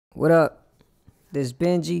What up? This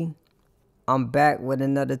BENNGIIE. I'm back with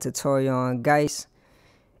another tutorial on Geist,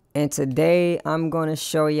 and today I'm going to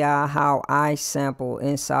show y'all how I sample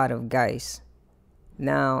inside of Geist.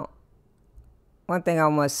 Now, one thing I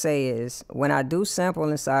must say is when I do sample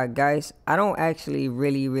inside Geist, I don't actually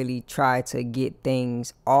really try to get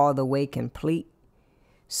things all the way complete.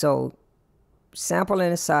 So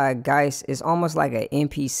sampling inside Geist is almost like an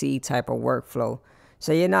NPC type of workflow.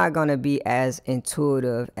 So you're not going to be as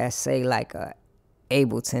intuitive as, say, like a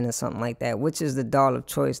Ableton or something like that, which is the DAW of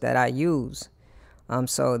choice that I use.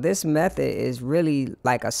 So this method is really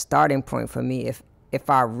like a starting point for me. If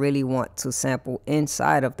I really want to sample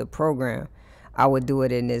inside of the program, I would do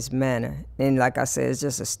it in this manner. And like I said, it's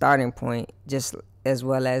just a starting point, just as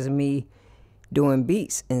well as me doing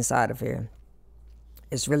beats inside of here.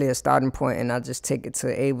 It's really a starting point, and I just take it to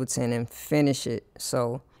Ableton and finish it.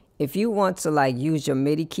 So if you want to like use your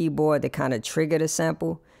MIDI keyboard to kind of trigger the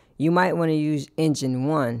sample, you might want to use Engine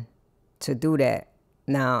 1 to do that.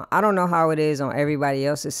 Now, I don't know how it is on everybody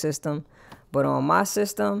else's system, but on my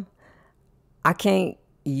system, I can't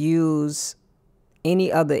use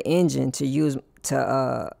any other engine to use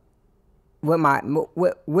with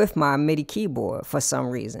my MIDI keyboard for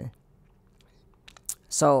some reason.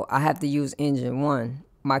 So I have to use Engine 1.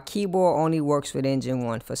 My keyboard only works with Engine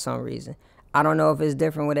 1 for some reason. I don't know if it's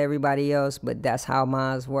different with everybody else, but that's how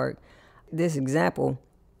mine's work. This example,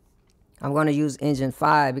 I'm going to use Engine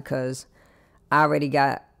 5 because I already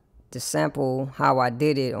got the sample how I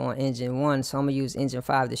did it on Engine 1. So I'm going to use Engine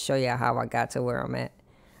 5 to show you how I got to where I'm at.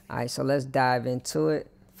 All right, so let's dive into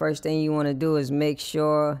it. First thing you want to do is make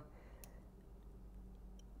sure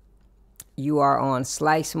you are on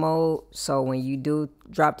slice mode. So when you do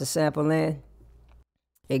drop the sample in,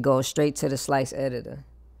 it goes straight to the slice editor.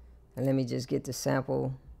 And let me just get the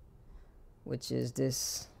sample, which is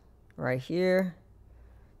this right here.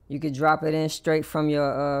 You could drop it in straight from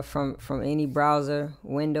your from any browser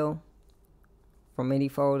window, from any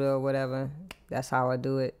folder or whatever. That's how I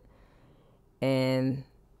do it. And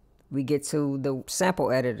we get to the sample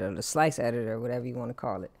editor, the slice editor, whatever you want to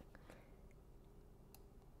call it.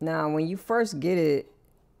 Now, when you first get it,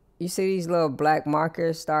 you see these little black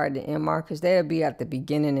markers, start and end markers. They'll be at the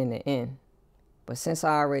beginning and the end. But since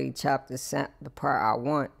I already chopped the part I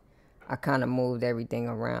want, I kind of moved everything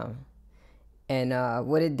around. And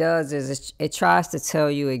what it does is it tries to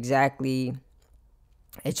tell you exactly,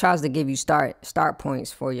 it tries to give you start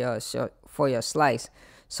points for your slice.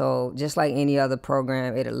 So just like any other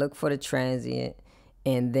program, it'll look for the transient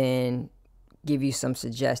and then give you some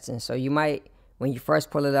suggestions. So you might, when you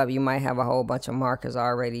first pull it up, you might have a whole bunch of markers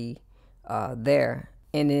already there.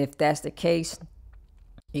 And if that's the case,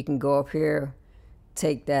 you can go up here,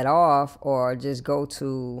 take that off, or just go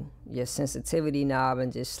to your sensitivity knob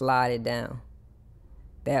and just slide it down.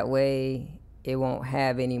 That way it won't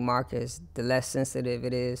have any markers. The less sensitive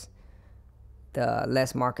it is, the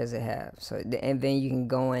less markers it have. So and then you can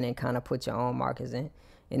go in and kind of put your own markers in.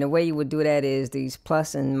 And the way you would do that is these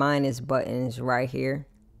plus and minus buttons right here.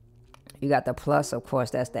 You got the plus, of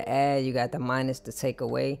course, that's the add. You got the minus to take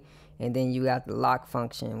away, and then you got the lock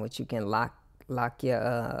function, which you can lock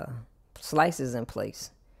your slices in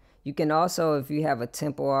place. You can also, if you have a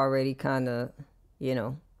tempo already kind of,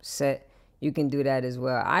 set, you can do that as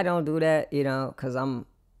well. I don't do that, because I'm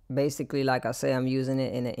basically, like I say, I'm using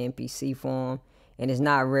it in an MPC form, and it's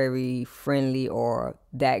not very friendly or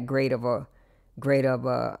that great of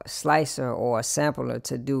a slicer or a sampler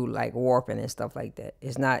to do like warping and stuff like that.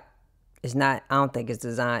 It's not, I don't think it's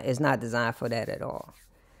not designed for that at all.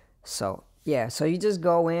 So yeah, so you just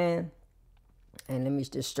go in, and let me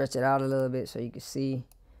just stretch it out a little bit so you can see.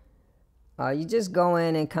 You just go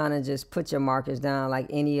in and kind of just put your markers down like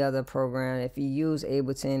any other program. If you use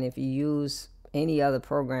Ableton, if you use any other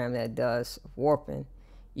program that does warping,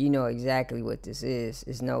 you know exactly what this is.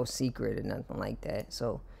 It's no secret or nothing like that.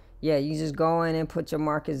 So yeah, you just go in and put your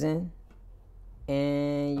markers in,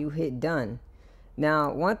 and you hit done.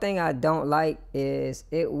 Now, one thing I don't like is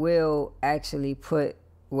it will actually put,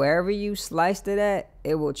 wherever you sliced it at,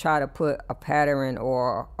 it will try to put a pattern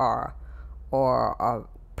or a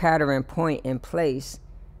pattern point in place,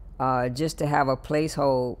 just to have a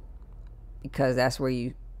placehold, because that's where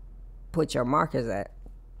you put your markers at.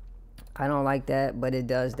 I don't like that, but it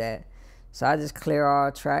does that. So I just clear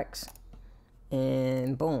all tracks,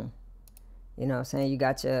 and boom, you know what I'm saying, you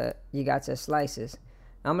got your slices.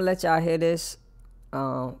 I'm gonna let y'all hear this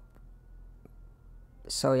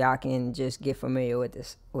so y'all can just get familiar with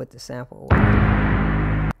this, with the sample.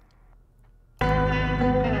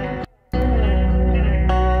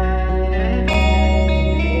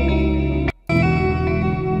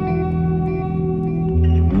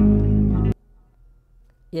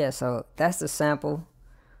 Yeah, so that's the sample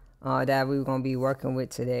that we're gonna be working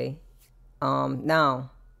with today.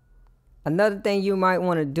 Now, another thing you might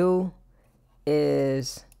want to do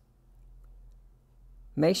is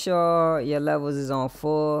make sure your levels is on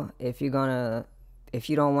full. If you don't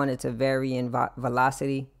want it to vary in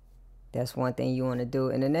velocity, that's one thing you want to do.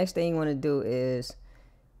 And the next thing you want to do is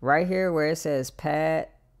right here where it says pad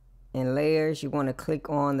and layers, you want to click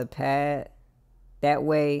on the pad. That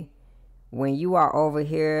way, when you are over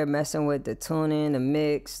here messing with the tuning, the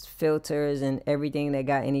mix, filters, and everything that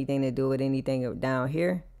got anything to do with anything down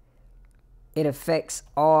here, it affects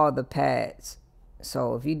all the pads.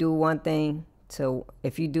 So if you do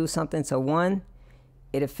something to one,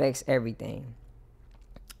 it affects everything.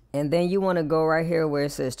 And then you want to go right here where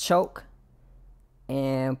it says choke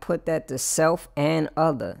and put that to self and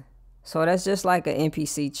other. So that's just like an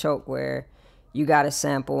MPC choke where you got a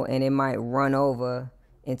sample and it might run over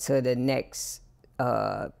into the next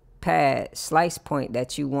pad slice point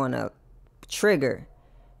that you want to trigger,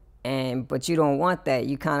 but you don't want that.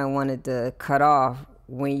 You kind of want it to cut off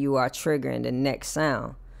when you are triggering the next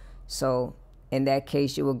sound. So in that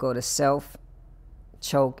case, you will go to self,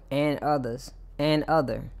 choke, and other.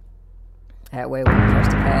 That way, when you press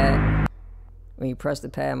the pad, when you press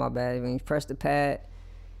the pad,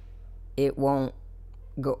 it won't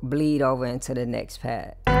bleed over into the next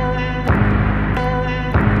pad.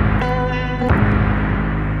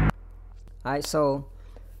 Alright, so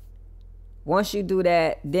once you do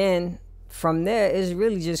that, then from there it's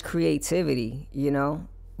really just creativity,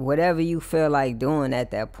 whatever you feel like doing at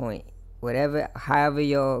that point, however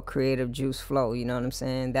your creative juice flow, you know what I'm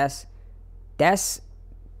saying? That's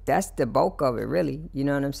the bulk of it, really, you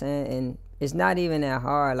know what I'm saying? And it's not even that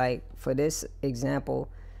hard. Like for this example,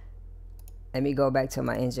 let me go back to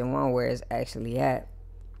my engine one where it's actually at.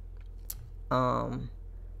 You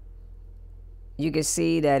can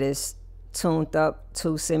see that it's tuned up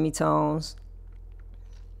 2 semitones,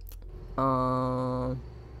 and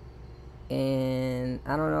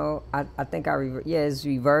I don't know, I think it's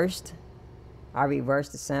reversed. I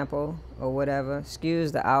reversed the sample or whatever.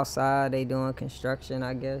 Excuse the outside, they doing construction,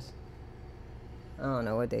 I guess. I don't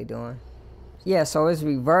know what they doing. Yeah, so it's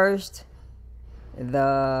reversed,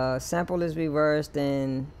 the sample is reversed,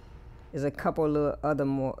 and there's a couple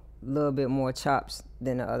little bit more chops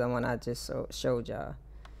than the other one I just showed y'all.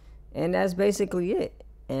 And that's basically it.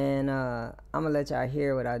 And I'm gonna let y'all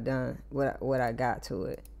hear what I done, what I got to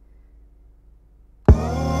it.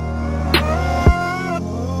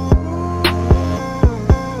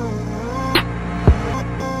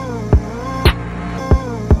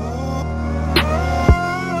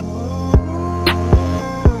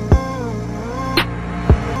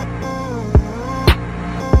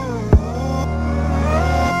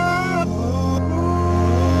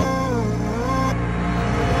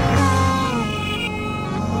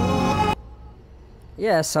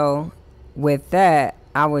 Yeah, so with that,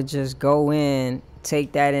 I would just go in,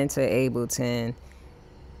 take that into Ableton,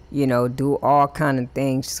 do all kind of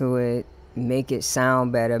things to it, make it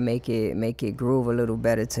sound better, make it groove a little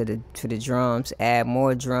better to the drums, add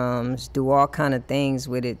more drums, do all kind of things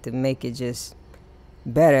with it to make it just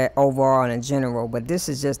better overall in general. But this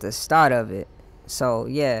is just the start of it. So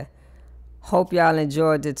yeah, hope y'all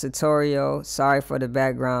enjoyed the tutorial. Sorry for the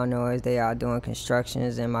background noise. They are doing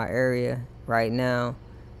constructions in my area right now,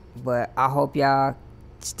 but I hope y'all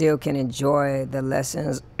still can enjoy the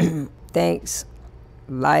lessons. Thanks,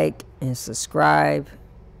 like and subscribe,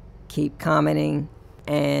 keep commenting,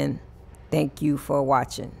 and thank you for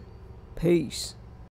watching. Peace.